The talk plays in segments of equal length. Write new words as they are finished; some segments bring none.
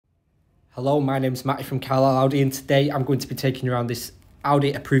Hello, my name's Matty from Carlisle Audi, and today I'm going to be taking you around this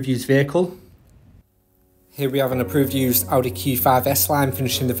Audi approved used vehicle. Here we have an approved used Audi Q5 S-Line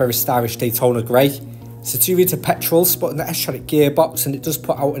finished in the very stylish Daytona grey. It's a 2-litre petrol sporting the S-tronic gearbox, and it does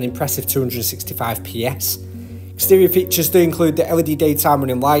put out an impressive 265 PS. Exterior features do include the LED daytime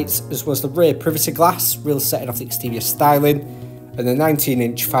running lights, as well as the rear privacy glass, real setting off the exterior styling, and the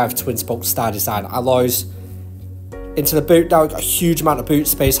 19-inch 5 twin-spoke star design alloys. Into the boot now, we've got a huge amount of boot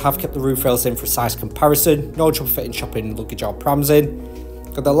space, have kept the roof rails in for a size comparison, no trouble fitting shopping luggage or prams in.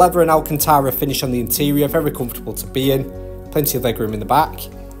 Got the leather and Alcantara finish on the interior, very comfortable to be in, plenty of legroom in the back.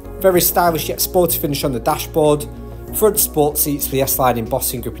 Very stylish yet sporty finish on the dashboard. Front sport seats for the S-Line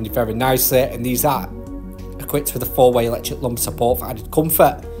embossing gripping you very nicely, and these are equipped with a 4-way electric lumbar support for added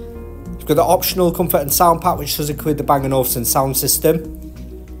comfort. You've got the optional comfort and sound pack, which does include the Bang & Olufsen sound system.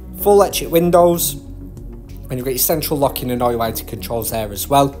 Full electric windows, and you've got your central locking and oil lighting controls there as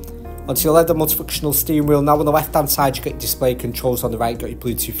well. Onto your leather multifunctional steering wheel. Now on the left hand side you've got your display controls, on the right you've got your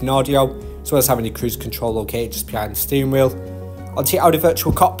Bluetooth and audio, as well as having your cruise control located just behind the steering wheel. Onto your Audi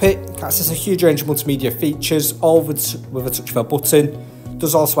virtual cockpit, you can access a huge range of multimedia features, all with a touch of a button. It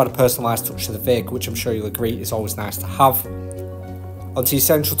does also add a personalised touch to the vehicle, which I'm sure you'll agree is always nice to have. Onto your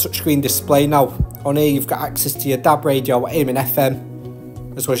central touchscreen display now. On here you've got access to your DAB radio, AM and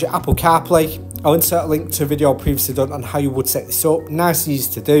FM, as well as your Apple CarPlay. I'll insert a link to a video previously done on how you would set this up, nice and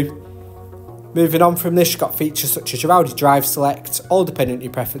easy to do. Moving on from this, you've got features such as your Audi Drive Select, all dependent on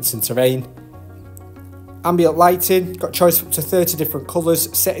your preference and terrain. Ambient lighting, you've got choice of up to 30 different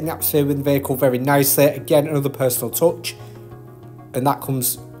colours, setting the atmosphere with the vehicle very nicely, again another personal touch, and that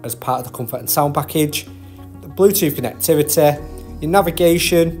comes as part of the comfort and sound package. The Bluetooth connectivity, your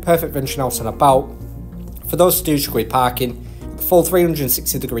navigation, perfect venturing out and about. For those who do struggle with parking, the full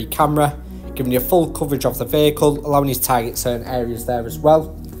 360 degree camera, giving you full coverage of the vehicle, allowing you to target certain areas there as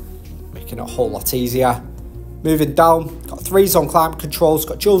well, making it a whole lot easier. Moving down, got 3-zone climate controls,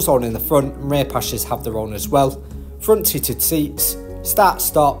 got dual zone in the front, and rear passengers have their own as well. Front heated seats, start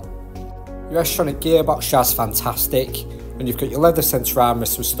stop, your S-tronic gearbox shafts fantastic, and you've got your leather centre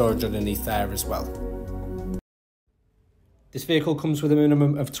armrest with storage underneath there as well. This vehicle comes with a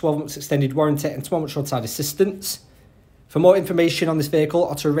minimum of 12 months extended warranty and 12 months roadside assistance. For more information on this vehicle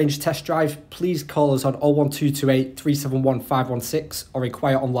or to arrange a test drive, please call us on 01228 371 516 or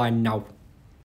inquire online now.